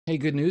Hey,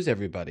 good news,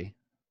 everybody.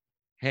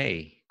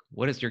 Hey,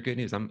 what is your good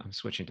news? I'm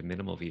switching to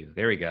minimal view.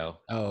 There we go.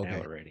 Oh, Now okay.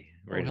 we're ready.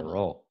 Oh, Ready to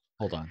roll.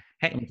 hold on.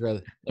 Let me Hey. try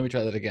that. Let me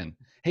try that again.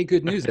 Hey,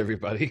 good news,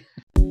 everybody.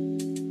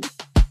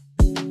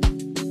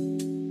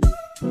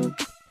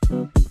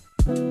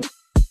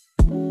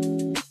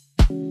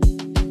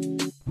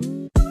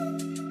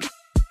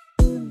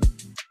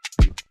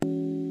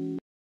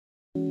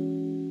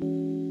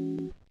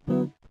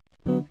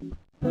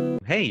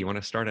 Hey, you want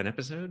to start an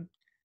episode?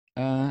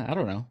 I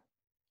don't know.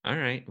 All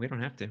right, we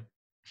don't have to.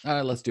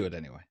 Let's do it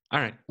anyway. All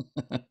right.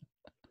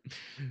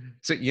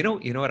 So you know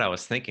what I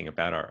was thinking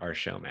about our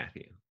show,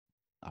 Matthew,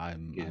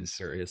 I'm is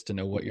curious to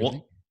know what you're one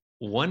thinking.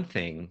 one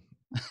thing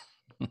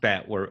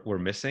that we're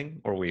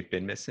missing or we've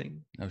been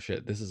missing. Oh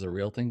shit, this is a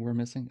real thing we're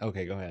missing.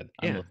 Okay, go ahead.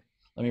 I'm Yeah. listening.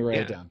 Let me write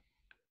it Yeah. down.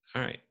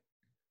 All right.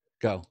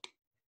 Go.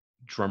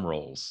 Drum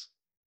rolls.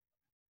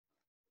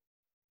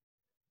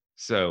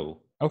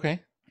 So, Okay.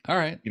 All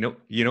right. you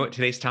know what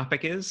today's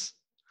topic is?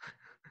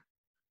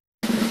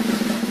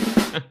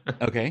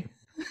 Okay.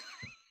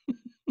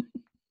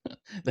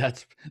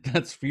 That's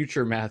that's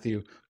future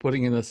Matthew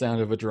putting in the sound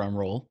of a drum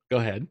roll. Go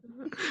ahead.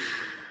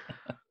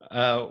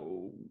 uh,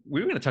 we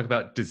were going to talk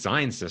about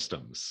design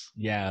systems.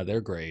 Yeah,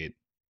 they're great.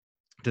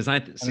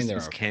 Design I mean, they're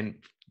systems okay.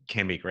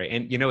 can be great,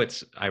 and you know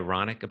what's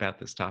ironic about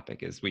this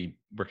topic is we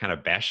were kind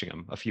of bashing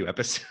them a few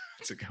episodes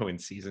ago in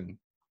season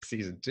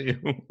two.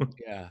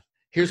 Yeah.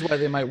 Here's why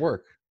they might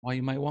work. Why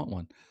you might want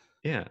one.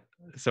 Yeah.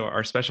 So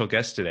our special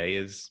guest today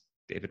is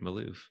David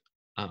Malouf.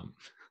 Um,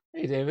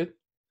 Hey, David,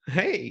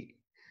 hey,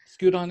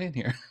 scoot on in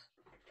here.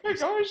 hey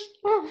guys.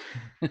 Oh.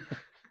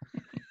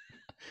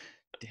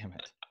 Damn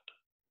it.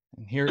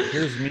 And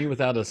here's me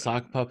without a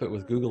sock puppet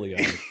with googly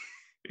eyes.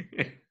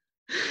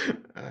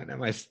 Now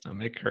my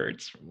stomach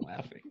hurts from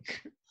laughing.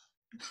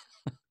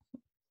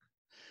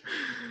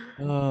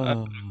 Oh,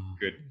 Oh,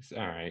 goodness.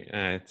 All right.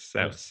 It's so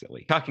there's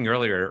silly. Talking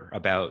earlier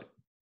about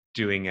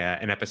doing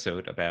an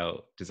episode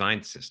about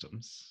design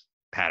systems,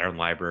 pattern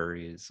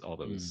libraries, mm,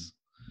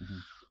 mhm.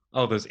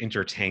 all those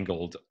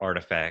intertangled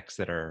artifacts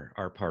that are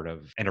part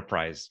of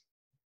enterprise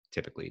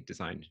typically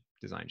design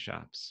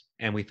shops.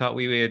 And we thought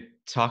we would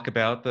talk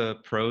about the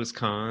pros,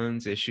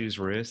 cons, issues,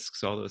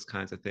 risks, all those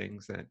kinds of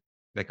things that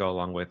go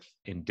along with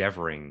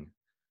endeavoring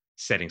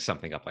setting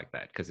something up like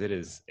that because it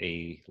is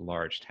a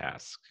large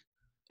task.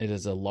 It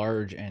is a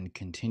large and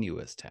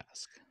continuous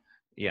task. That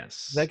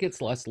Yes.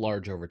 gets less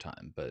large over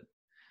time, but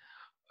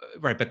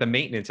Right, but the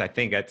maintenance, I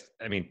think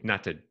I mean,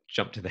 not to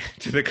jump to the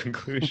to the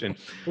conclusion,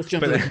 let's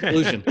jump to the but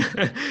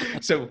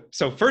conclusion.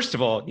 so first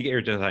of all, you get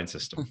your design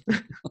system.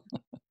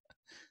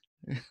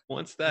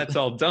 Once that's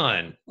all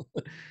done,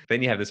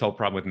 then you have this whole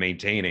problem with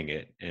maintaining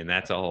it, and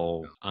that's a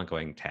whole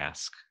ongoing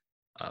task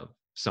of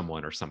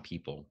someone or some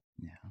people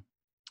Yeah.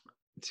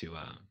 to,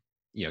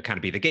 kind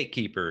of be the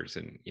gatekeepers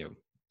and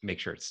make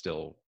sure it's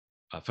still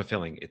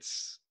fulfilling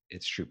its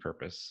true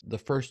purpose. The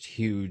first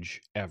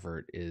huge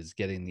effort is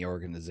getting the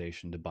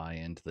organization to buy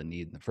into the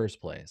need in the first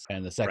place.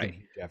 And the second Right.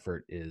 huge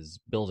effort is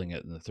building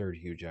it. And the third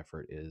huge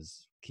effort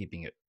is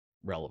keeping it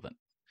relevant.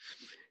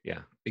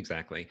 Yeah,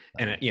 exactly.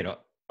 And So,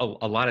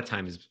 a lot of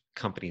times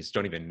companies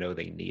don't even know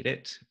they need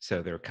it,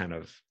 so they're kind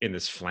of in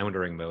this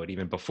floundering mode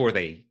even before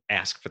they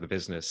ask for the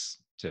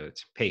business to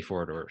pay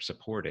for it or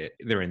support it.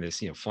 They're in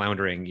this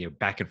floundering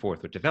back and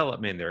forth with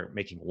development. They're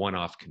making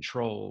one-off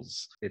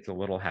controls. It's a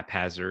little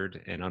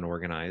haphazard and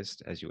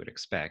unorganized as you would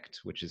expect,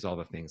 which is all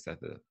the things that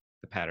the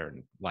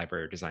pattern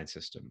library or design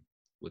system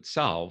would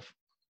solve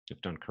if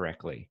done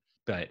correctly.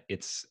 But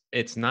it's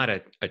not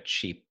a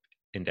cheap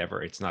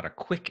endeavor. It's not a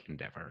quick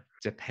endeavor.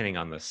 Depending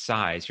on the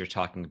size, you're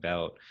talking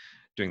about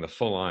doing the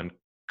full on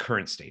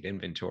current state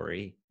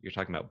inventory. You're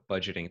talking about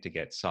budgeting to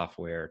get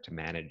software to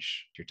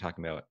manage. You're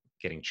talking about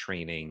getting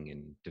training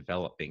and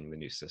developing the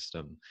new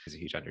system is a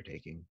huge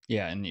undertaking.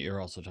 yeah. And you're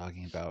also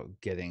talking about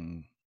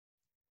getting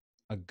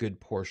a good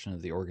portion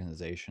of the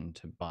organization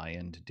to buy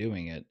into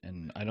doing it.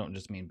 And I don't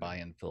just mean buy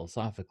in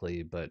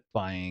philosophically, but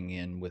buying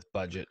in with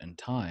budget and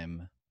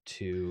time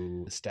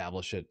to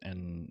establish it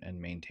and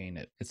maintain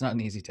it. It's not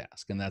an easy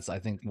task. And that's I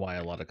think why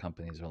a lot of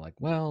companies are like,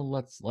 well,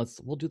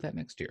 we'll do that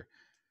next year.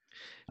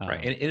 Right.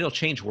 Um, And it'll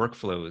change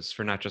workflows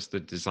for not just the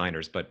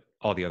designers, but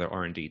all the other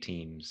R&D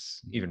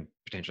teams, even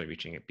potentially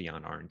reaching it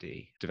beyond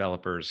R&D.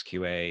 Developers,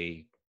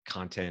 QA,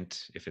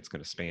 content, if it's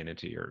going to span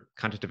into your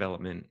content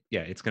development.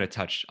 Yeah, it's going to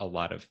touch a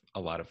lot of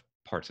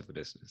parts of the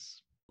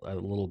business. a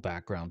little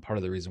background. Part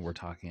of the reason we're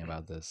talking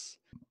about this,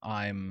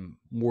 I'm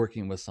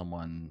working with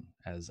someone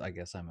as I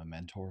guess I'm a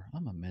mentor.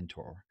 I'm a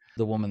mentor.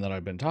 The woman that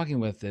I've been talking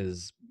with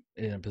is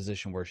in a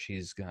position where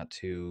she's got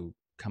to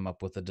come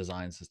up with a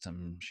design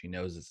system. She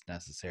knows it's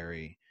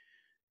necessary,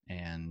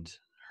 and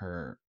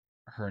her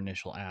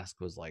initial ask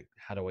was like,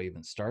 "How do I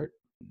even start?"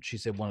 She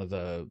said one of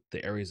the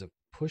areas of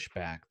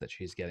pushback that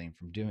she's getting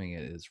from doing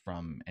it is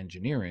from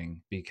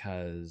engineering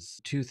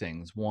because two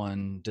things.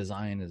 One,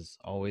 design is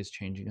always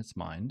changing its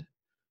mind.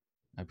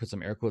 I put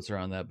some air quotes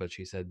around that, but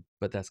she said,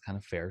 but that's kind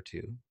of fair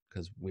too,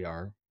 because we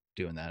are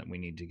doing that. We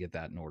need to get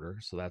that in order.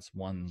 So that's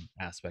one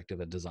aspect of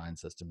a design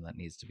system that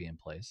needs to be in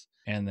place.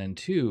 And then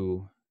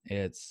two,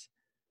 It's,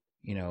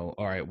 all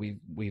right,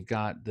 we've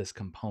got this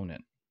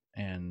component,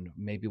 and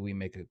maybe we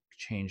make a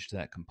change to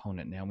that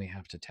component. Now we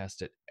have to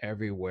test it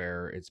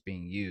everywhere it's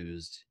being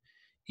used,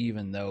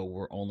 even though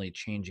we're only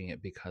changing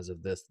it because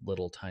of this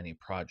little tiny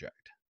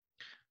project.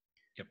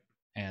 Yep.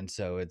 And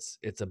so it's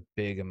a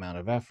big amount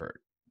of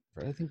effort.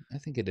 But I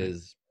think it Right.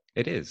 is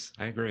It is.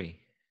 I agree.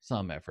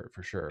 some effort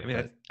for sure. I mean,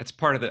 But that's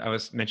part of the. I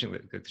was mentioning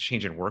the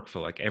change in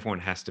workflow. Like everyone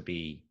has to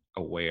be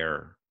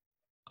aware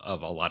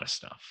of a lot of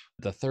stuff.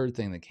 the third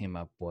thing that came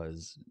up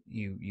was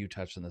you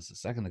touched on this a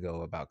second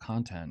ago about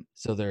content.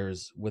 So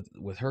there's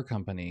with her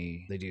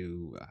company, they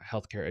do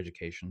healthcare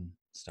education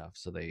stuff.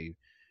 So they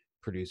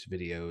produce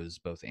videos,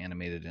 both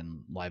animated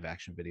and live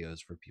action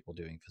videos for people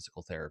doing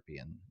physical therapy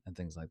and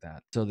things like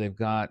that. So they've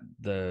got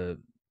the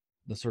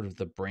sort of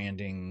the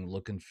branding,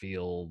 look and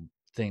feel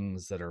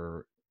things that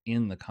are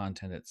in the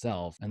content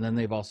itself, and then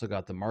they've also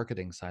got the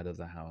marketing side of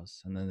the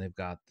house, and then they've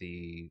got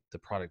the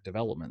product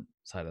development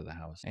side of the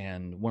house.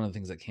 And one of the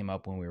things that came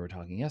up when we were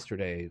talking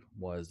yesterday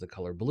was the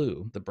color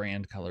blue, the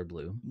brand color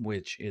blue,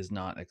 which is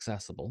not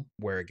accessible,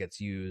 where it gets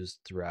used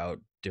throughout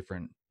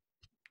different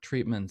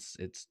treatments.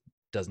 It's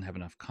doesn't have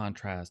enough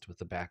contrast with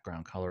the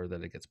background color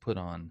that it gets put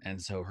on.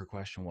 And so her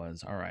question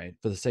was, all right,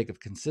 for the sake of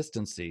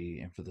consistency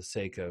and for the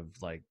sake of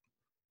like,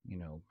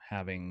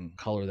 having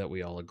color that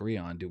we all agree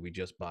on, do we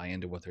just buy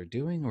into what they're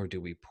doing, or do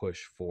we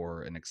push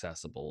for an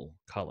accessible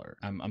color?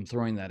 I'm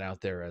throwing that out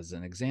there as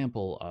an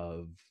example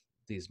of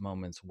these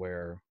moments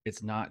where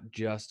it's not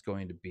just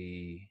going to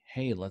be,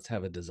 hey, let's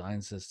have a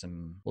design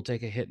system. We'll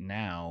take a hit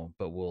now,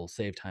 but we'll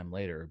save time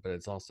later. But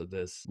it's also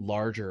this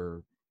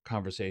larger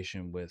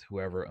conversation with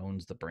whoever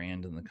owns the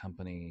brand and the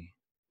company,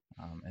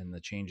 and the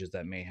changes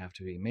that may have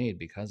to be made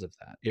because of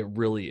that. It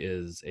really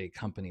is a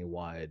company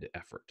wide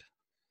effort.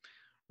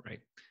 Right.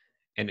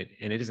 And it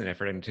is an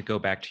effort. And to go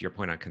back to your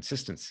point on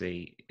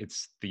consistency,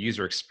 it's the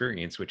user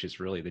experience which is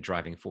really the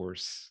driving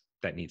force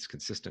that needs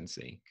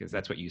consistency, because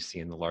that's what you see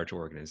in the large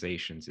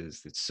organizations.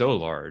 Is it's so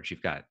large,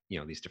 you've got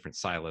these different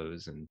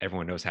silos, and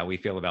everyone knows how we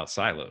feel about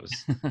silos.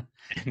 We're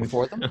And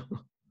for them?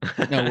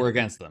 No, we're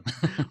against them.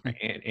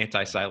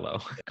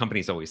 anti-silo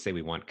companies always say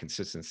we want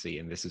consistency,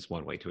 and this is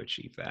one way to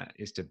achieve that,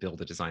 is to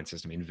build a design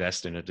system,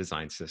 invest in a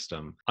design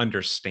system,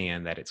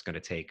 understand that it's going to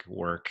take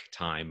work,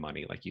 time,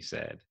 money, like you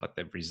said, but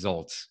the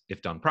result,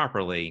 if done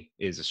properly,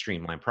 is a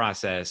streamlined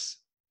process,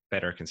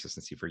 better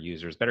consistency for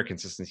users, better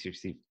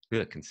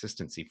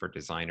consistency for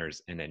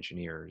designers and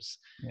engineers.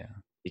 Yeah.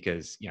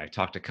 Because I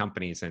talk to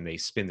companies and they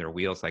spin their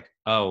wheels like,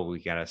 oh,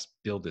 we got to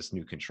build this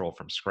new control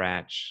from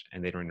scratch,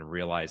 and they don't even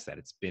realize that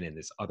it's been in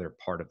this other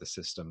part of the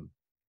system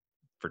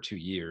for 2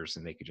 years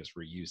and they could just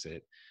reuse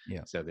it.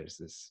 Yeah. So there's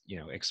this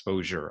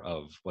exposure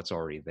of what's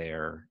already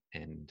there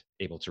and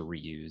able to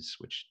reuse,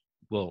 which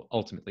will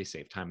ultimately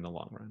save time in the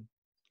long run.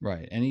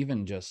 Right. And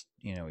even just,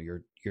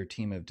 your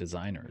team of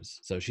designers.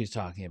 So she's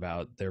talking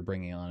about they're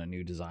bringing on a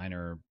new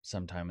designer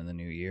sometime in the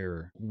new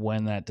year.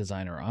 When that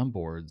designer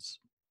onboards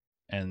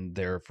and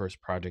their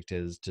first project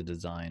is to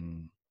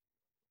design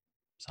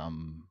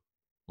some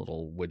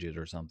little widget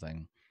or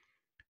something,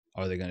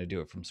 are they going to do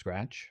it from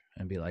scratch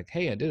and be like,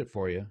 hey, I did it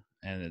for you?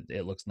 And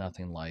it looks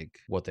nothing like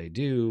what they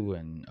do.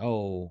 And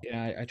oh,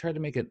 yeah, I tried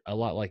to make it a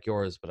lot like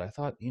yours, but I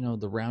thought,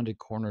 the rounded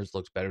corners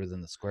looks better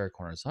than the square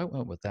corners. So I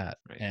went with that.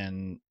 Right.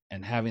 And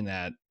having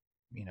that,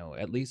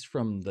 at least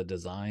from the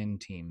design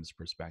team's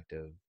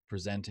perspective,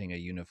 presenting a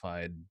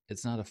unified,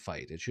 it's not a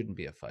fight. It shouldn't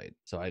be a fight.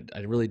 So I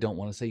really don't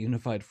want to say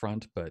unified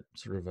front, but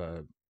sort of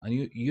a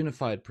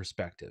unified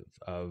perspective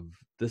of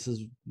this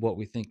is what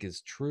we think is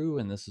true,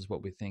 and this is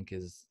what we think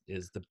is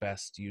the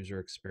best user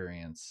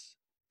experience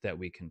that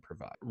we can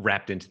provide.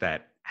 Wrapped into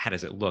that, how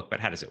does it look,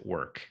 but how does it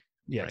work?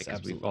 Right, Yes,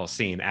 because we've absolutely. all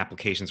seen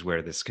applications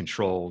where this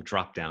control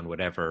drop down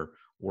whatever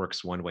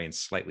works one way and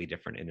slightly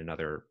different in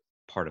another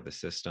part of the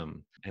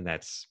system, and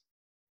that's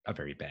a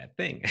very bad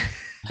thing.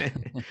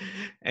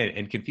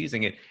 And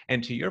confusing it.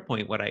 And to your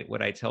point, what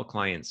I tell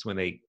clients when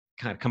they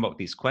kind of come up with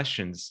these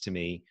questions to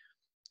me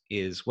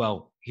is,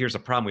 well, here's a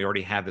problem. We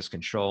already have this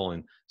control,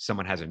 and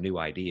someone has a new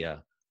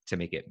idea to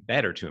make it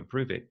better, to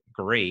improve it.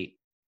 Great,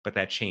 but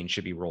that change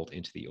should be rolled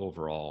into the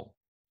overall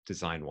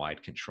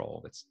design-wide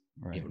control. That's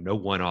Right. no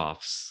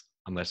one-offs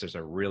unless there's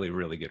a really,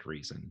 really good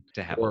reason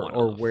to have a Or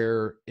one-off.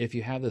 where if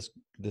you have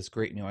this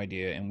great new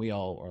idea and we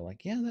all are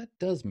like, yeah, that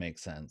does make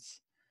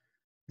sense.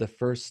 The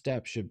first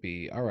step should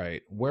be, all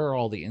right, where are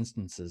all the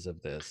instances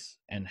of this,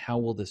 and how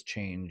will this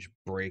change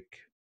break?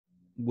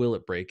 Will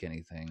it break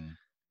anything?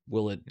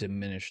 Will it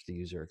diminish the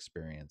user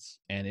experience?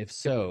 And if Yep.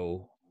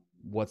 so,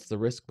 what's the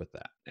risk with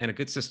that? And a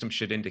good system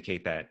should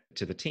indicate that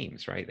to the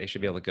teams, right? They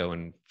should be able to go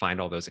and find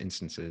all those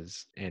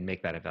instances and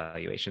make that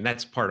evaluation.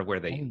 That's part of where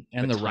the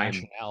And the time.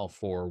 rationale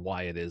for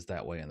why it is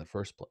that way in the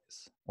first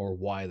place, or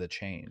why the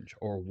change,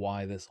 or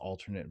why this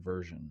alternate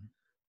version.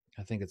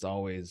 I think it's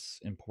always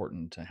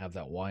important to have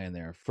that why in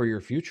there for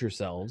your future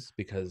selves,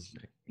 because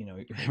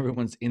Right.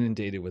 everyone's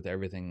inundated with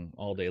everything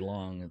all day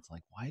long. It's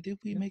like, why did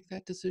we Yeah. make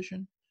that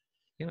decision?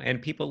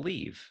 and people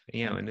leave,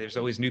 And and there's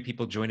people, always new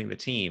people joining the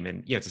team.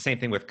 And it's the same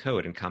thing with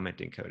code and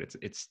commenting code.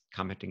 It's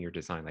commenting your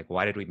design. Like,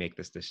 why did we make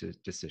this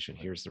decision?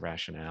 Here's the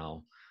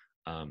rationale.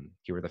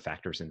 Here are the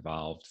factors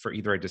involved for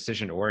either a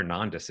decision or a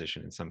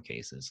non-decision in some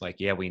cases. Like,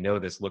 yeah, we know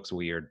this looks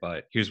weird,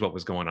 but here's what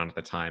was going on at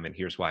the time, and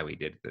here's why we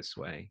did it this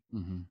way.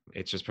 mm-hmm.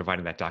 It's just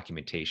providing that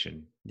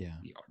documentation, Yeah.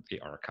 the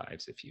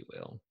archives, if you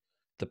will.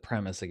 The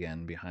premise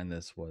again behind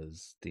this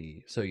was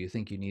so you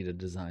think you need a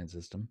design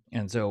system.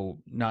 And so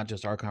not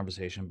just our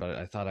conversation, but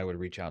I thought I would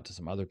reach out to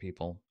some other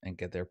people and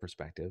get their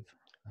perspective.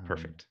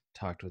 Perfect.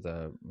 Talked with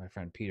my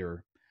friend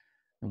Peter,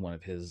 and one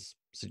of his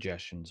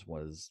suggestions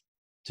was,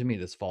 to me,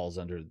 this falls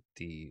under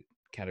the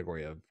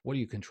category of what do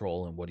you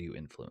control and what do you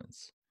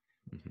influence?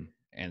 Mm-hmm.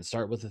 And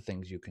start with the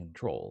things you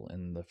control.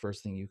 And the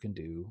first thing you can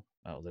do,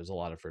 there's a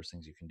lot of first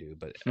things you can do,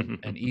 but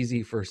an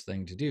easy first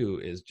thing to do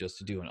is just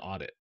to do an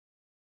audit.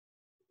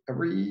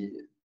 Every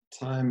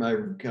time I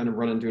kind of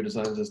run into a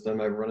design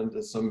system, I run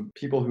into some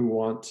people who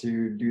want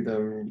to do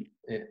them,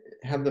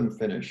 have them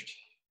finished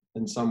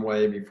in some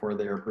way before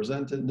they are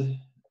presented.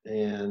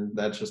 And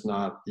that's just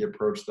not the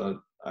approach that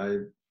I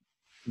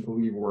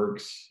believe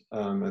works.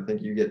 I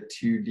think you get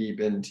too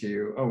deep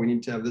into, oh, we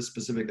need to have this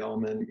specific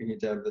element, we need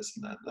to have this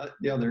and that, not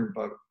the other,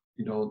 but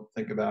you don't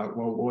think about,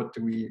 well, what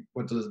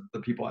does the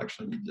people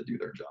actually need to do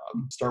their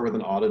job? Start with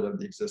an audit of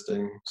the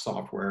existing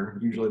software.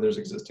 Usually there's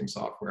existing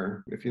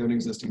software. If you have an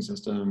existing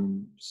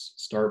system,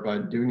 start by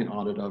doing an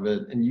audit of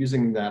it and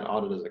using that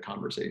audit as a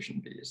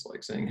conversation piece,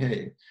 like saying,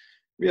 hey,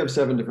 we have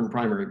 7 different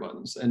primary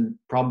buttons, and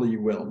probably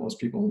you will. Most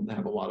people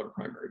have a lot of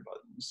primary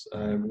buttons.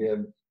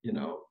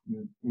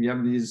 We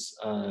have these,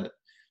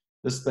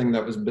 this thing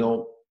that was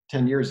built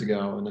 10 years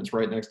ago, and it's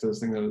right next to this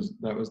thing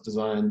that was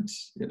designed,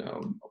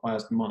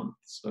 last month.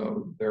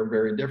 So they're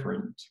very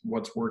different.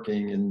 What's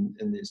working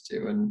in these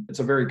two, and it's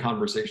a very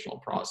conversational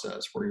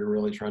process where you're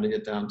really trying to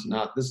get down to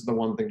not this is the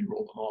one thing to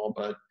rule them all,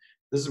 but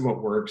this is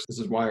what works, this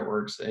is why it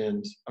works,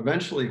 and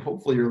eventually,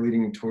 hopefully, you're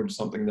leading towards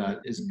something that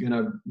is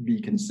gonna be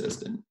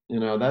consistent.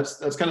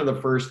 That's kind of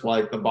the first,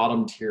 like the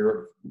bottom tier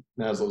of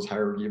Maslow's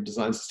hierarchy of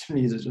design system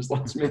needs, is just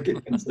let's make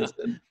it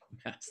consistent.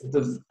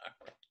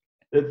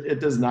 It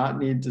does not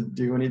need to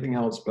do anything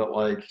else but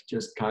like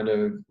just kind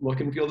of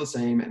look and feel the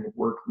same and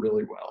work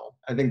really well.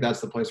 I think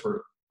that's the place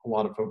where a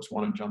lot of folks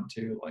want to jump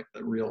to, like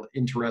the real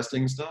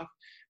interesting stuff.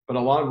 But a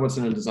lot of what's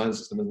in a design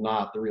system is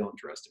not the real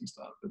interesting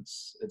stuff.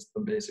 It's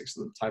the basics,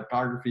 the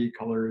typography,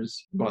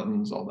 colors,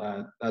 buttons, all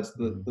that. That's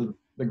the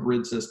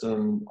grid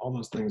system. All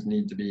those things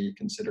need to be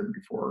considered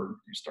before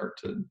you start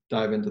to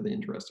dive into the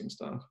interesting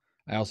stuff.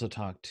 I also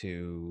talked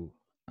to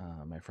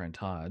my friend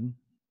Todd,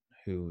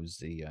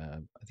 who's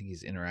I think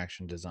he's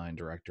interaction design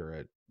director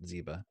at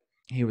Ziba.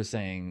 He was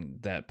saying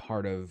that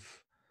part of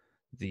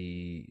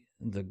the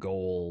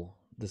goal,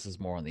 this is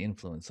more on the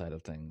influence side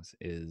of things,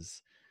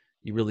 is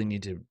you really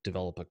need to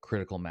develop a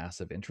critical mass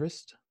of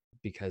interest,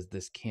 because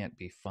this can't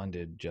be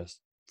funded just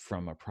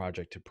from a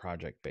project to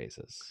project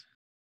basis.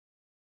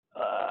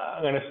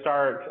 I'm going to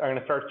start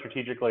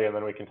strategically, and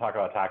then we can talk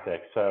about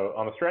tactics. So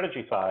on the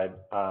strategy side,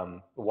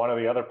 one of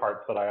the other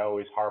parts that I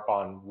always harp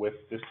on with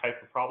this type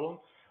of problem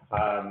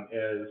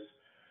is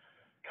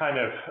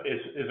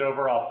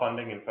overall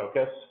funding and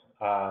focus.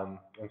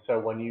 And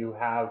so when you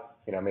have,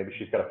 maybe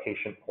she's got a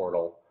patient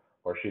portal,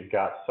 or she's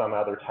got some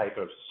other type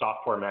of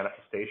software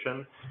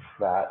manifestation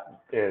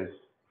that is,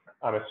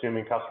 I'm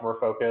assuming, customer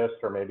focused,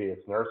 or maybe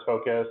it's nurse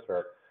focused,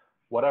 or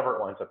whatever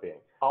it winds up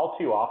being. All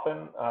too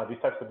often, these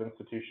types of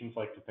institutions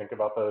like to think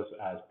about those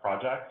as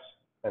projects,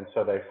 and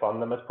so they fund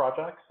them as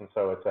projects. And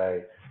so it's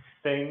a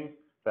thing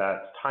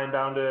that's time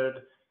bounded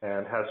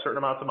and has certain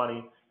amounts of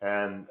money,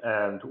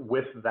 and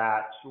with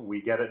that,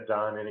 we get it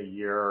done in a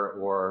year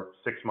or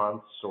 6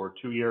 months or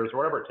 2 years or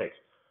whatever it takes.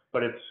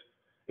 But it's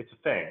a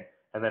thing.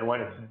 And then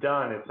when it's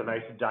done, it's a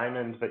nice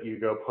diamond that you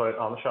go put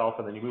on the shelf,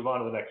 and then you move on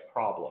to the next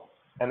problem.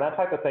 And that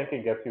type of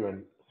thinking gets you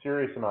in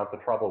serious amounts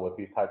of trouble with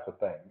these types of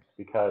things,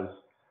 because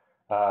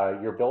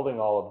you're building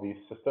all of these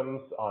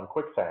systems on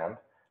quicksand.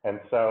 And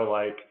so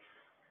like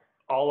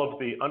all of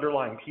the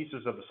underlying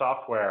pieces of the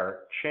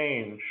software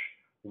change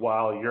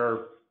while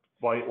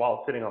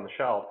it's sitting on the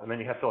shelf, and then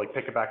you have to like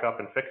pick it back up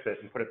and fix it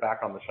and put it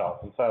back on the shelf.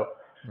 And so,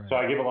 So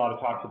I give a lot of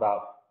talks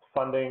about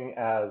funding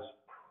as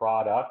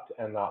product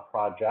and not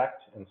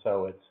project. And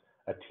so it's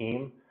a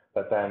team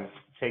that then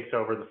takes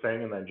over the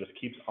thing and then just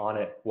keeps on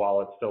it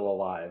while it's still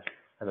alive,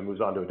 and then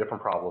moves on to a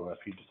different problem if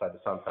you decide to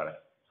sunset it.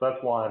 So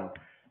that's one.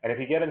 And if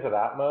you get into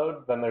that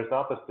mode, then there's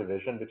not this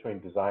division between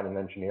design and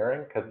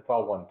engineering, because it's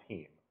all one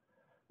team.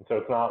 And so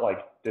it's not like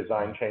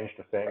design changed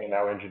a thing and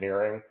now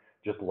engineering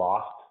just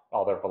lost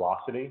all their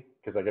velocity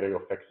because they got to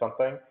go fix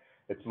something.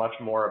 It's much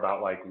more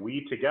about like,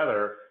 we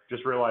together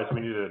just realized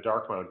we needed a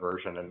dark mode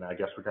version, and I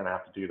guess we're going to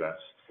have to do this.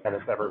 And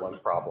it's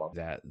everyone's problem.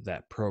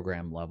 That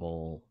program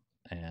level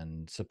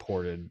and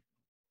supported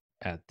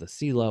at the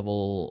C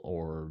level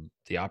or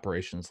the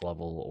operations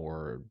level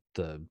or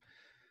the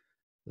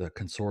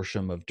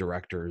consortium of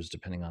directors,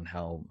 depending on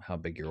how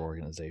big your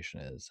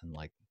organization is. And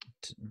like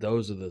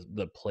those are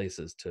the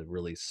places to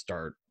really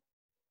start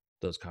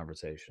those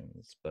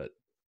conversations. But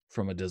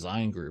from a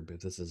design group,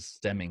 if this is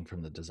stemming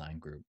from the design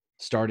group,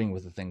 starting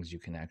with the things you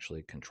can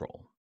actually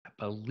control. I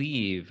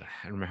believe,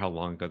 I don't remember how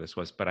long ago this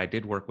was, but I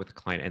did work with a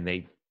client,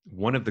 and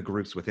one of the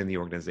groups within the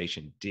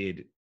organization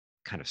did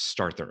kind of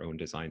start their own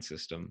design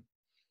system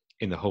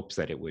in the hopes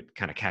that it would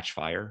kind of catch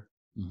fire,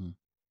 Mm-hmm.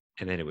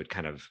 and then it would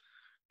kind of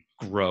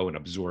grow and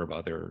absorb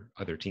other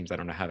teams. I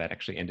don't know how that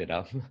actually ended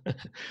up,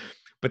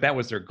 but that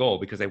was their goal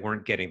because they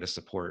weren't getting the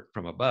support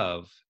from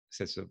above.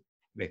 So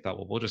they thought,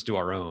 well, we'll just do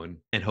our own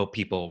and hope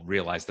people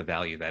realize the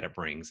value that it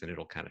brings, and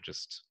it'll kind of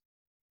just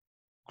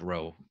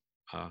grow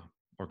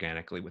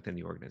organically within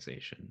the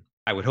organization.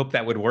 I would hope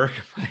that would work.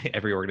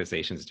 Every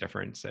organization is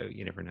different, so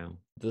you never know.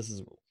 This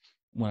is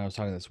when I was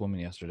talking to this woman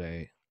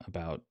yesterday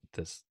about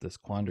this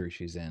quandary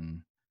she's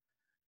in.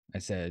 I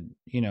said,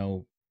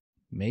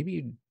 maybe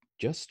you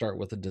just start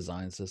with a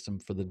design system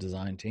for the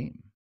design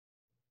team.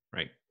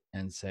 Right.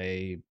 And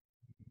say,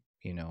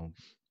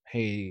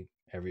 hey,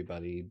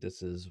 everybody,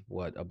 this is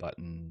what a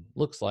button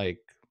looks like.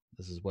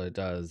 This is what it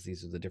does.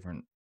 These are the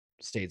different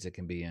states it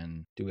can be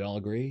in. Do we all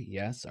agree?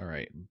 Yes. All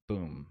right.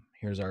 Boom.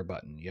 Here's our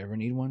button. You ever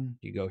need one?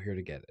 You go here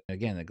to get it.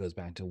 Again, it goes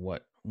back to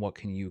what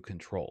can you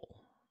control?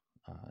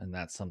 And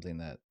that's something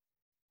that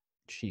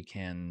she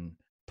can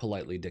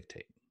politely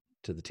dictate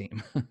to the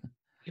team.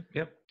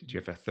 Yep. Did you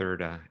have a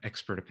third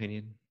expert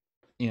opinion?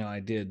 I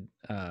did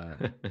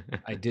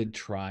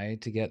try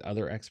to get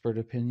other expert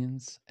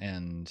opinions,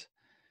 and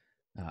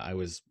I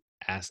was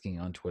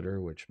asking on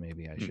Twitter, which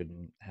maybe I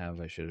shouldn't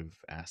have. I should have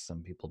asked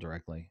some people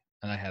directly,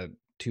 and I had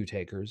 2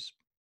 takers,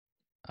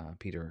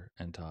 Peter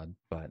and Todd,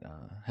 but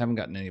haven't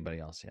gotten anybody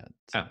else yet.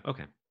 So. Oh,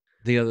 okay.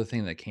 The other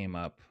thing that came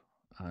up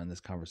in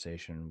this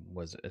conversation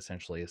was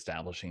essentially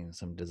establishing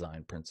some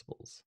design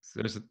principles.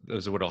 So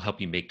those are what will help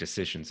you make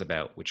decisions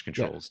about which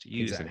controls to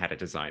use and how to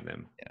design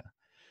them.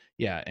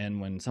 Yeah. And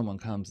when someone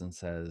comes and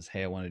says,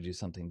 hey, I want to do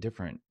something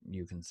different,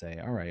 you can say,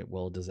 all right,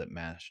 well, does it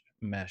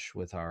mesh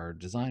with our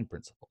design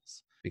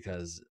principles?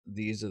 Because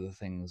these are the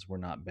things we're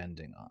not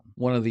bending on.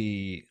 One of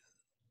the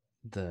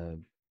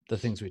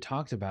things we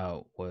talked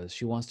about was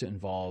she wants to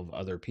involve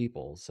other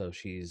people. So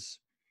she's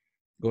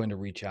going to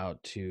reach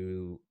out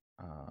to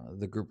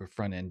the group of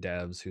front-end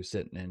devs who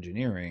sit in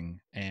engineering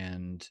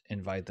and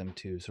invite them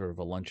to sort of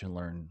a lunch and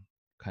learn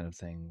kind of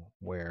thing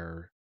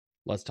where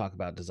let's talk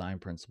about design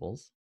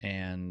principles.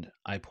 And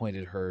I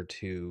pointed her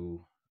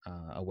to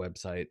a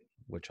website,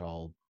 which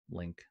I'll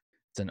link.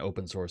 It's an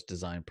open source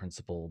design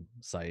principle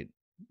site.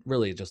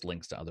 Really, it just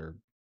links to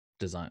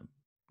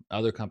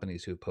other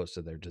companies who've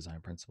posted their design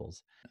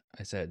principles.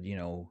 I said,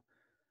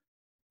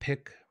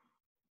 pick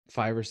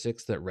 5 or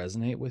 6 that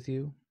resonate with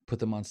you, put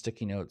them on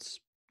sticky notes,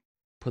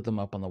 put them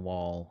up on the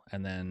wall,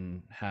 and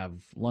then have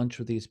lunch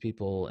with these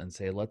people and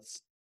say,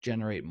 let's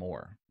generate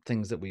more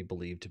things that we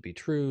believe to be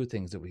true,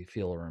 things that we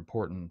feel are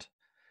important,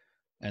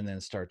 and then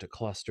start to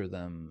cluster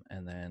them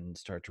and then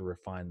start to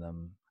refine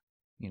them.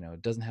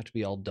 It doesn't have to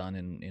be all done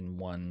in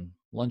one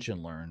lunch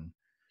and learn,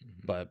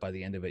 but by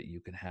the end of it,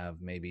 you can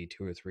have maybe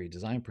 2 or 3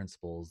 design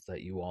principles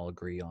that you all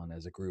agree on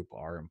as a group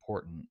are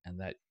important and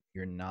that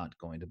you're not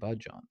going to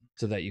budge on,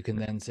 so that you can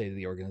then say to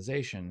the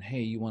organization, hey,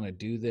 you want to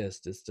do this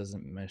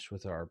doesn't mesh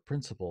with our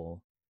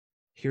principle.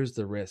 Here's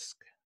the risk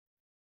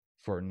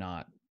for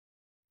not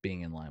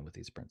being in line with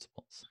these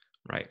principles.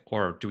 Right.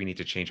 Or do we need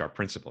to change our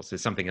principles?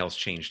 Is something else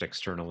changed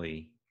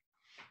externally?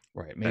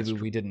 Right. Maybe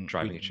we didn't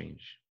driving a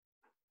change.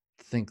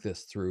 Think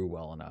this through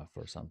well enough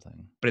or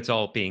something. But it's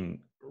all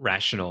being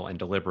rational and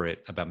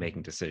deliberate about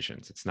making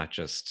decisions. It's not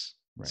just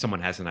someone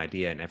has an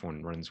idea and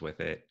everyone runs with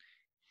it.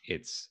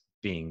 It's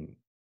being,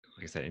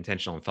 like I said,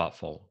 intentional and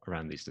thoughtful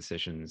around these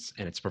decisions.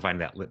 And it's providing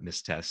that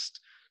litmus test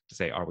to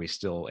say, are we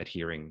still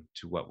adhering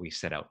to what we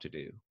set out to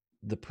do?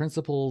 The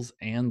principles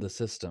and the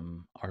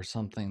system are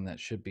something that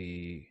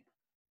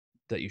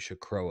you should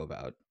crow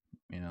about.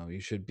 You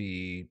should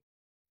be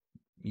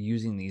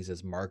using these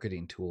as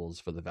marketing tools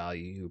for the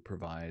value you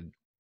provide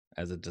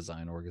as a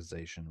design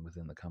organization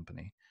within the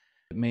company.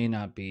 It may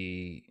not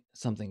be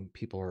something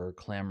people are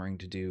clamoring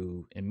to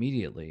do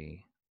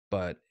immediately,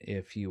 but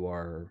if you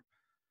are,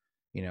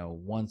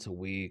 once a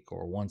week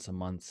or once a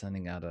month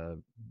sending out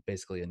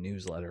basically a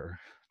newsletter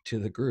to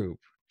the group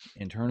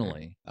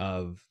internally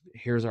of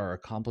here's our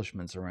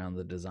accomplishments around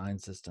the design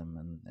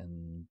system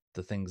and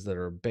the things that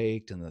are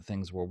baked and the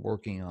things we're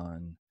working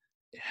on,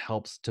 it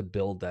helps to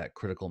build that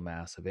critical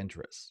mass of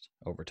interest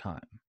over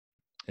time.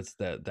 It's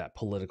that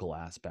political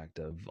aspect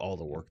of all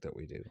the work that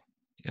we do.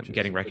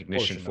 Getting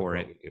recognition for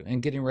it.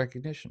 And getting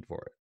recognition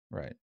for it.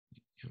 Right.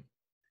 Yep.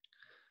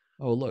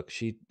 Oh, look,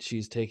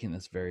 she's taking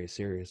this very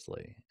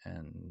seriously,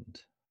 and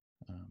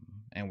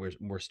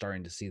we're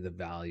starting to see the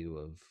value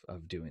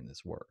of doing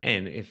this work.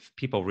 And if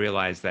people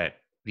realize that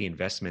the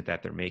investment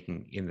that they're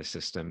making in the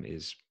system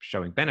is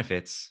showing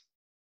benefits,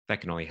 that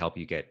can only help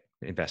you get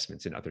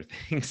investments in other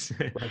things,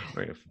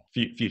 or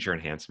future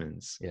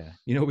enhancements. Yeah,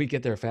 we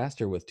get there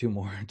faster with 2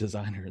 more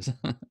designers.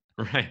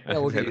 Right.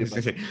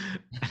 Yeah,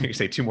 you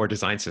say 2 more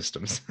design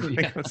systems.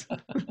 Yeah.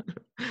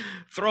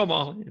 Throw them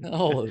all in.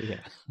 Oh,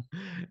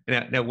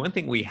 yeah. Now, one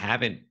thing we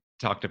haven't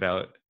talked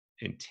about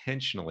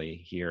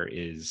intentionally here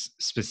is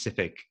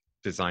specific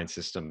design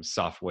systems,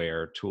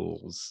 software,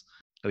 tools.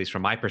 At least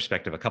from my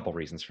perspective, a couple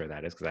reasons for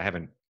that is because I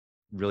haven't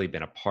really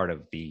been a part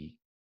of the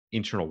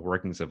internal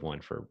workings of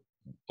one for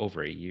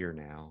over a year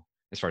now,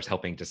 as far as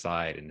helping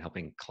decide and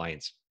helping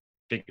clients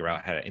figure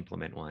out how to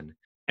implement one.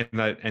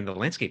 And the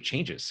landscape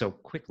changes so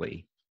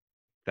quickly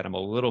that I'm a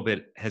little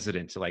bit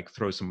hesitant to like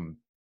throw some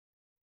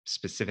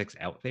specifics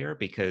out there,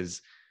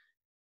 because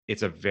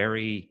it's a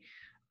very,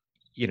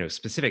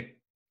 specific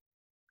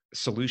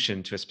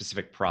solution to a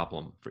specific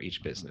problem for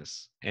each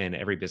business, and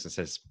every business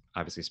has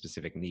obviously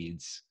specific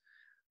needs,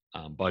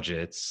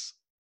 budgets,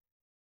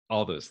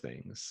 all those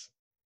things.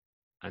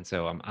 And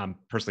so I'm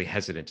personally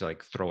hesitant to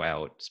like throw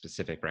out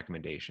specific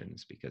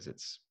recommendations, because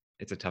it's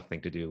a tough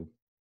thing to do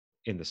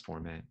in this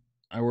format.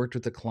 I worked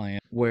with a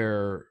client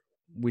where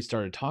we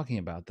started talking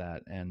about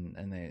that, and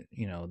they,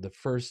 the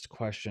first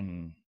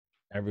question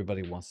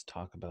everybody wants to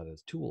talk about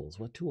is tools.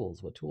 What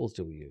tools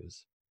do we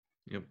use?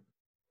 Yep.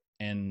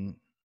 And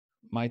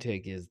my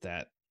take is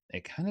that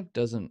it kind of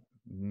doesn't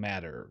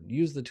matter.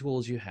 Use the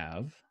tools you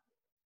have,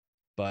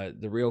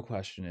 but the real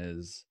question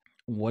is,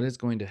 what is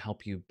going to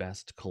help you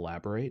best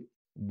collaborate?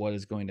 What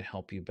is going to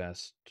help you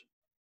best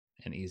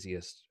and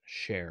easiest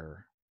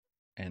share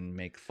and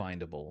make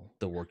findable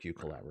the work you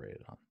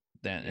collaborated on?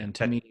 That, and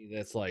to me,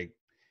 that's like,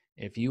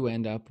 if you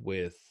end up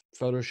with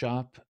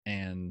Photoshop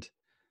and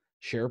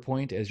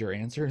SharePoint as your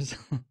answers,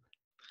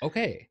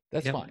 okay,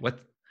 that's fine.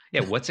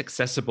 What's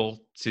accessible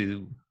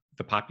to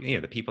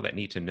the people that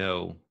need to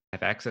know,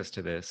 have access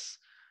to this.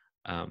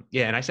 And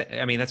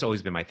that's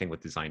always been my thing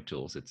with design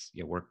tools. It's,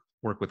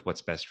 work with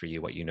what's best for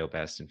you, what you know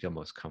best and feel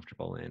most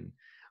comfortable in.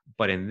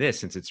 But in this,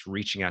 since it's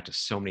reaching out to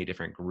so many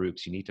different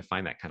groups, you need to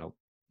find that kind of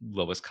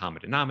lowest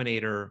common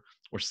denominator,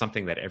 or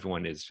something that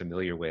everyone is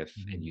familiar with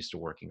and used to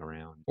working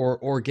around.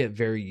 Or get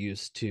very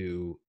used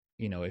to,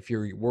 if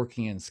you're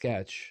working in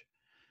Sketch,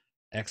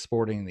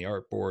 exporting the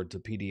artboard to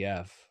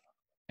PDF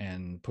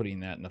and putting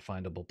that in a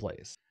findable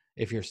place.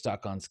 If you're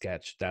stuck on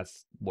Sketch,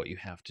 that's what you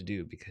have to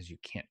do, because you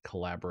can't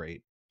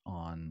collaborate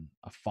on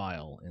a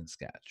file in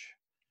Sketch.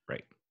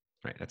 Right.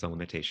 That's a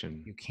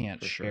limitation. You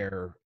can't share.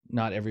 Sure.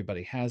 Not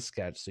everybody has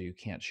Sketch, so you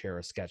can't share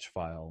a Sketch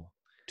file.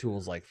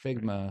 Tools like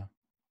Figma,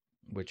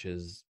 which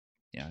is,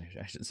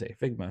 I should say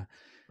Figma,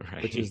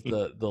 which is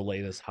the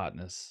latest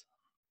hotness.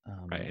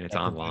 And it's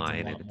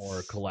online, a lot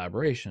more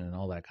collaboration and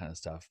all that kind of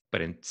stuff. But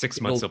in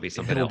 6 months, there'll be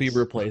something else. It'll be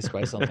replaced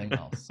by something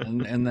else,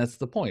 and that's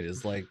the point.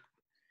 Is like,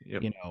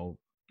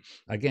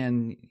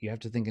 again, you have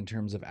to think in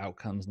terms of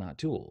outcomes, not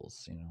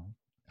tools.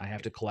 I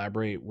have to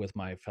collaborate with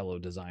my fellow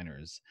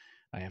designers.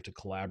 I have to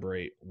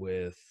collaborate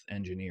with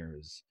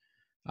engineers.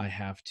 I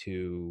have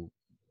to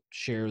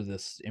share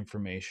this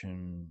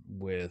information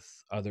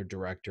with other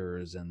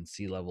directors and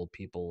C-level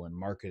people and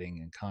marketing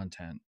and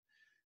content,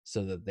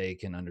 so that they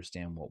can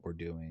understand what we're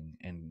doing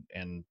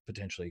and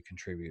potentially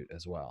contribute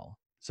as well.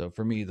 So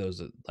for me, those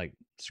are like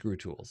screw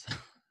tools.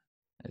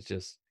 It's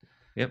just,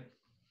 yep.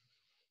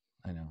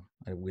 I know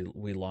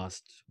we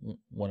lost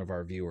one of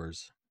our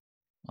viewers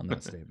on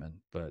that statement,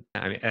 but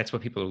that's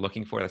what people are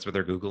looking for. That's what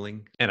they're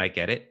Googling, and I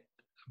get it,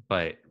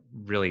 but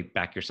really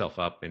back yourself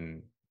up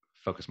and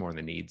focus more on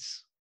the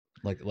needs.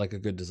 Like a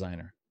good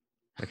designer.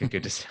 Like a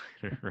good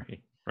designer,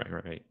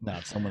 right.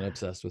 Not someone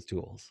obsessed with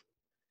tools.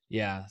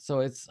 Yeah,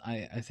 so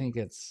I think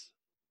it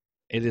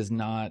is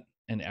not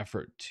an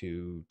effort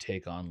to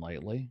take on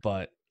lightly,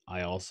 but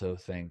I also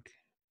think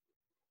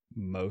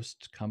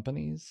most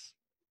companies,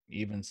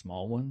 even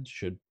small ones,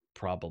 should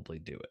probably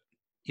do it.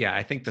 Yeah,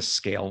 I think the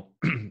scale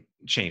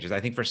changes. I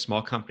think for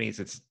small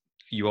companies,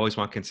 you always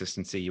want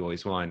consistency. You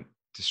always want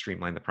to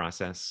streamline the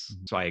process.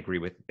 Mm-hmm. So I agree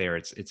with there.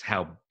 It's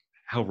how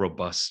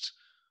robust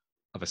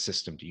of a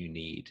system do you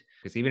need?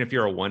 Because even if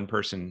you're a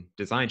one-person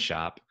design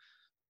shop,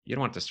 you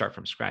don't want to start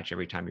from scratch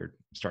every time you're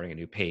starting a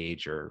new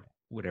page or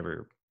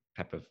whatever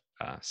type of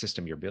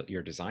system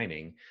you're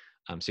designing.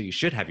 So you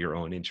should have your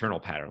own internal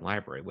pattern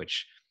library,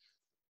 which,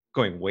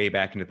 going way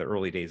back into the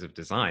early days of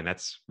design,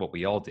 that's what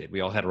we all did.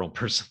 We all had our own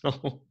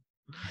personal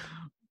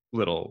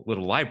little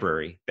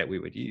library that we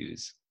would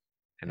use.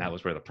 And that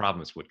was where the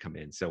problems would come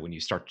in. So when you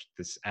start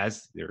this,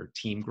 as your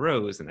team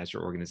grows and as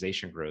your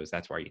organization grows,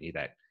 that's why you need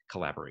that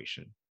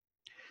collaboration.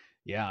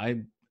 Yeah,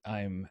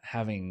 I'm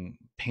having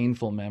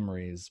painful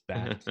memories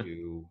back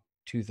to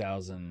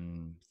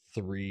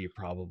 2003,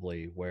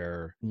 probably,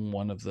 where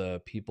one of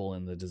the people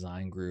in the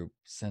design group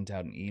sent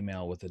out an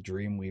email with a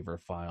Dreamweaver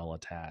file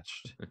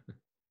attached.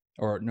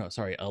 Or no,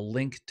 sorry, a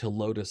link to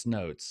Lotus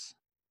Notes,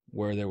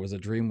 where there was a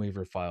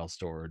Dreamweaver file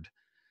stored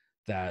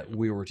that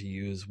we were to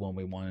use when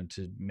we wanted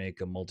to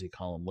make a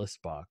multi-column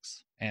list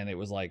box. And it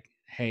was like,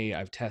 hey,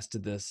 I've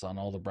tested this on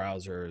all the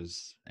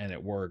browsers and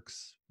it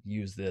works.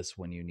 Use this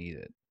when you need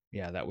it.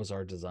 Yeah, that was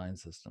our design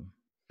system,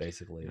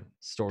 basically,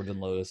 stored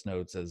in Lotus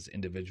Notes as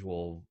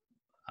individual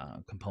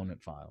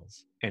component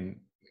files. And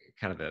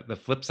kind of the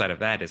flip side of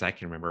that is, I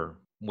can remember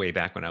way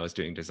back when I was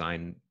doing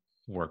design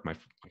work, my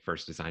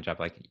first design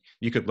job, like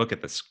you could look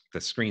at the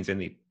screens in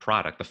the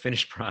product, the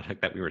finished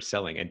product that we were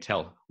selling, and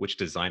tell which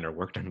designer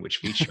worked on which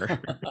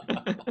feature.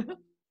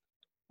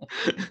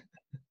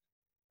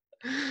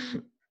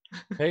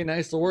 Hey,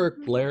 nice to work,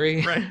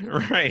 Larry.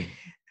 Right.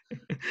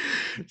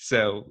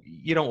 So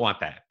you don't want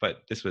that,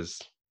 but this was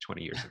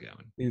 20 years ago,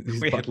 and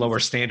These we had buttons, lower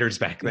standards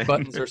back these then.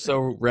 buttons are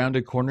so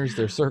rounded corners,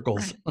 they're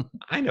circles. Right.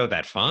 I know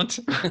that font.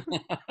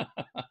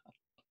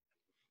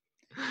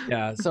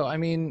 Yeah. So, I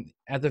mean,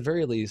 at the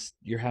very least,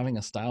 you're having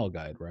a style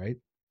guide, right?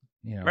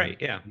 You know, Right.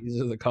 Yeah. these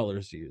are the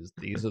colors to use.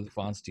 These are the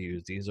fonts to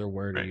use. These are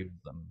where to Right. use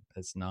them.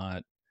 It's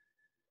not,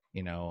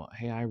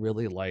 hey, I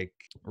really like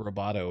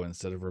Roboto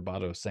instead of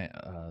Roboto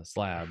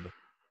slab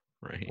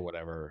Right. or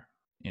whatever.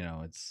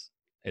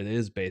 It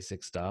is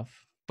basic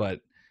stuff,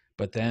 but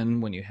then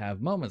when you have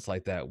moments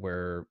like that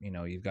where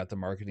you've got the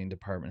marketing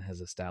department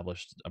has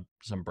established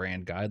some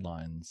brand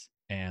guidelines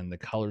and the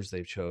colors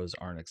they've chose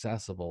aren't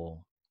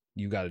accessible,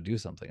 you got to do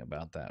something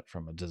about that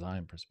from a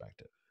design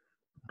perspective.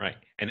 Right.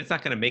 And it's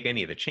not going to make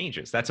any of the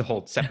changes. That's a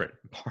whole separate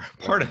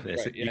part of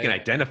this. Right. You can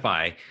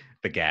identify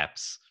the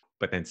gaps,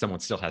 but then someone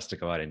still has to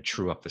go out and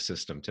true up the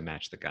system to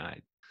match the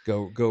guide.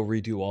 Go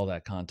redo all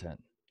that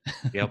content.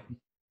 Yep.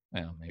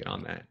 Well, maybe. Get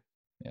on that.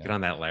 Yeah. Get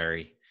on that,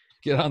 Larry.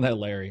 Get on that,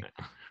 Larry.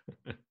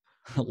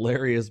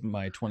 Larry is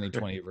my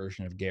 2020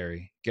 version of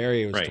Gary.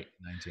 Gary was Right.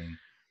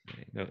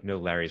 2019. No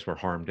Larrys were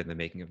harmed in the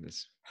making of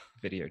this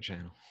video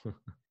channel.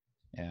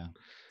 Yeah.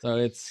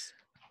 So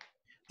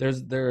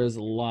there is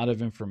a lot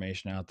of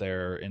information out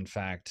there. In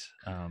fact,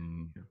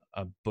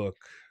 a book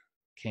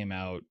came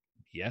out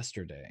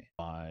yesterday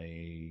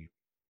by,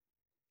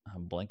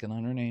 I'm blanking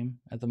on her name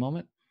at the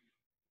moment,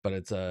 but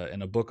it's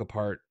in a book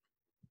apart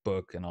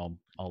book, and I'll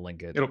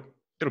link it.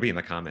 It'll be in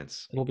the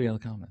comments. It'll be in the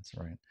comments,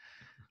 right?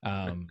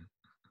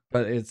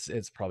 But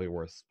it's probably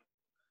worth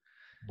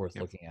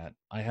looking at.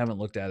 I haven't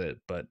looked at it,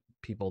 but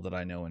people that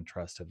I know and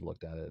trust have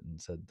looked at it and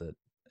said that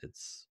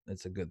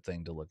it's a good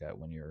thing to look at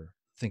when you're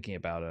thinking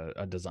about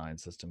a design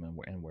system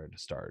and where to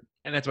start.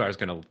 And that's what I was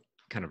going to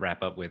kind of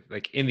wrap up with.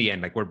 Like in the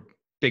end, like we're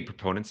big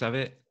proponents of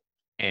it,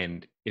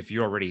 and if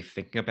you're already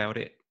thinking about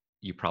it,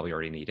 you probably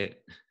already need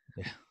it.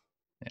 Yeah.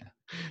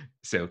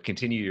 So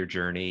continue your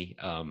journey.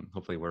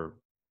 Hopefully, we're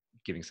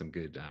giving some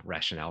good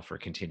rationale for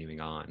continuing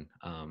on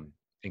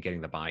and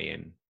getting the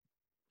buy-in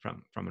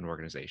from an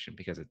organization,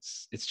 because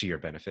it's to your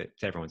benefit,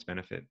 to everyone's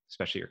benefit,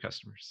 especially your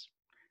customers.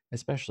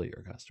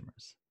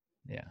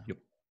 Yeah. Yep.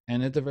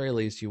 And at the very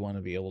least, you want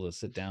to be able to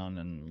sit down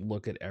and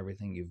look at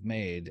everything you've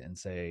made and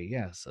say,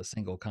 yes, a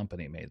single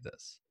company made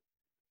this.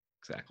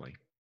 Exactly.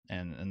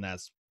 And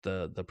that's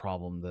the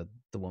problem that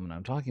the woman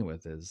I'm talking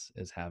with is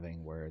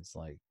having, where it's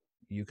like,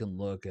 you can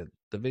look at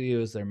the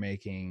videos they're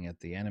making, at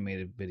the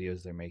animated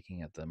videos they're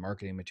making, at the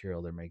marketing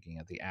material they're making,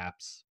 at the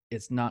apps.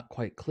 It's not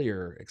quite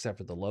clear, except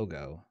for the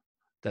logo,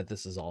 that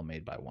this is all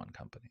made by one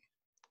company.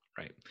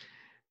 Right.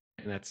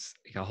 And that's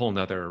a whole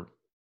nother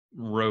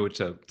road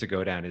to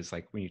go down, is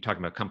like when you're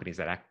talking about companies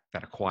that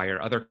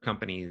acquire other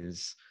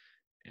companies,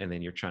 and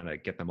then you're trying to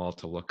get them all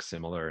to look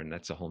similar, and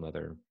that's a whole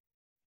nother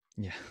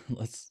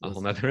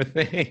whole nother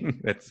thing.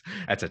 That's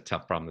a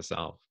tough problem to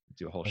solve.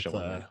 Do a whole show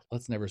on that.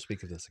 Let's never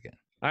speak of this again.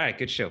 All right,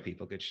 good show,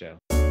 people. Good show.